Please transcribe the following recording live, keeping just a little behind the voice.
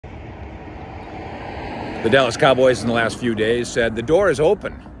The Dallas Cowboys in the last few days said the door is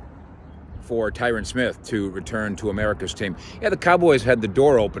open for Tyron Smith to return to America's team. Yeah, the Cowboys had the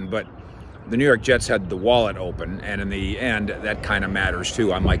door open, but the New York Jets had the wallet open, and in the end, that kind of matters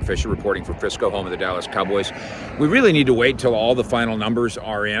too. I'm Mike Fisher reporting for Frisco, home of the Dallas Cowboys. We really need to wait till all the final numbers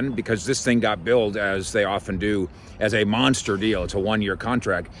are in, because this thing got billed, as they often do, as a monster deal. It's a one-year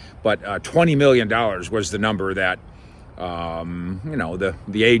contract, but $20 million was the number that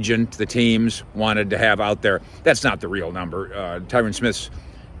the agent, the teams wanted to have out there. That's not the real number. Tyron Smith's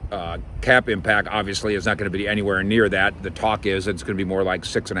cap impact obviously is not going to be anywhere near that. The talk is it's going to be more like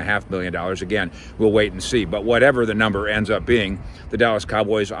 $6.5 million. Again, we'll wait and see. But whatever the number ends up being, the Dallas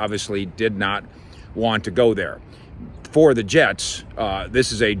Cowboys obviously did not want to go there. For the Jets,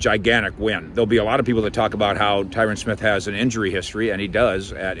 this is a gigantic win. There'll be a lot of people that talk about how Tyron Smith has an injury history, and he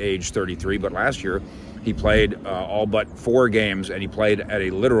does at age 33, but last year he played all but 4 games, and he played at a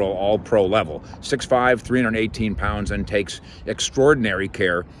literal all-pro level. 6'5", 318 pounds, and takes extraordinary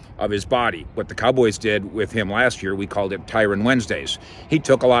care of his body. What the Cowboys did with him last year, we called it Tyron Wednesdays. He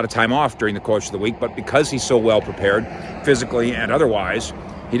took a lot of time off during the course of the week, but because he's so well prepared, physically and otherwise,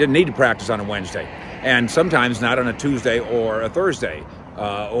 he didn't need to practice on a Wednesday. And sometimes not on a Tuesday or a Thursday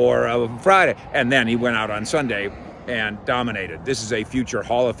or a Friday. And then he went out on Sunday and dominated. This is a future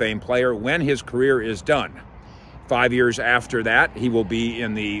Hall of Fame player when his career is done. 5 years after that, he will be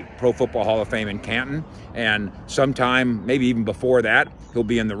in the Pro Football Hall of Fame in Canton. And sometime, maybe even before that, he'll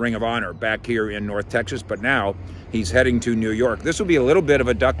be in the Ring of Honor back here in North Texas. But now he's heading to New York. This will be a little bit of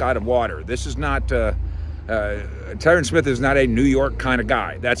a duck out of water. This is not... Tyron Smith is not a New York kind of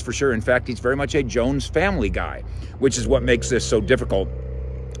guy, that's for sure. In fact, he's very much a Jones family guy, which is what makes this so difficult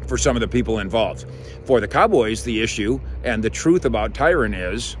for some of the people involved. For the Cowboys, the issue and the truth about Tyron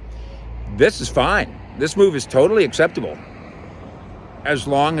is this is fine. This move is totally acceptable as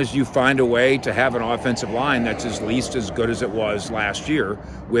long as you find a way to have an offensive line that's at least as good as it was last year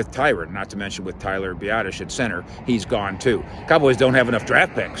with Tyron, not to mention with Tyler Biadasz at center. He's gone too. Cowboys don't have enough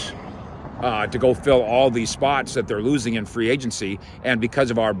draft picks to go fill all these spots that they're losing in free agency. And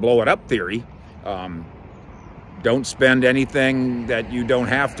because of our blow it up theory, don't spend anything that you don't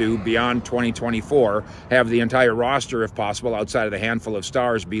have to beyond 2024. Have the entire roster, if possible, outside of the handful of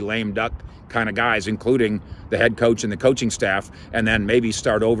stars, be lame duck kind of guys, including the head coach and the coaching staff, and then maybe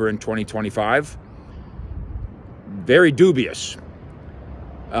start over in 2025. Very dubious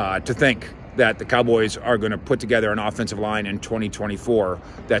to think that the Cowboys are going to put together an offensive line in 2024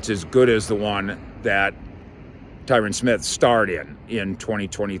 that's as good as the one that Tyron Smith starred in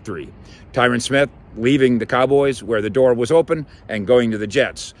 2023. Tyron Smith leaving the Cowboys where the door was open and going to the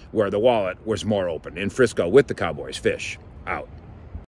Jets where the wallet was more open. In Frisco with the Cowboys. Fish out.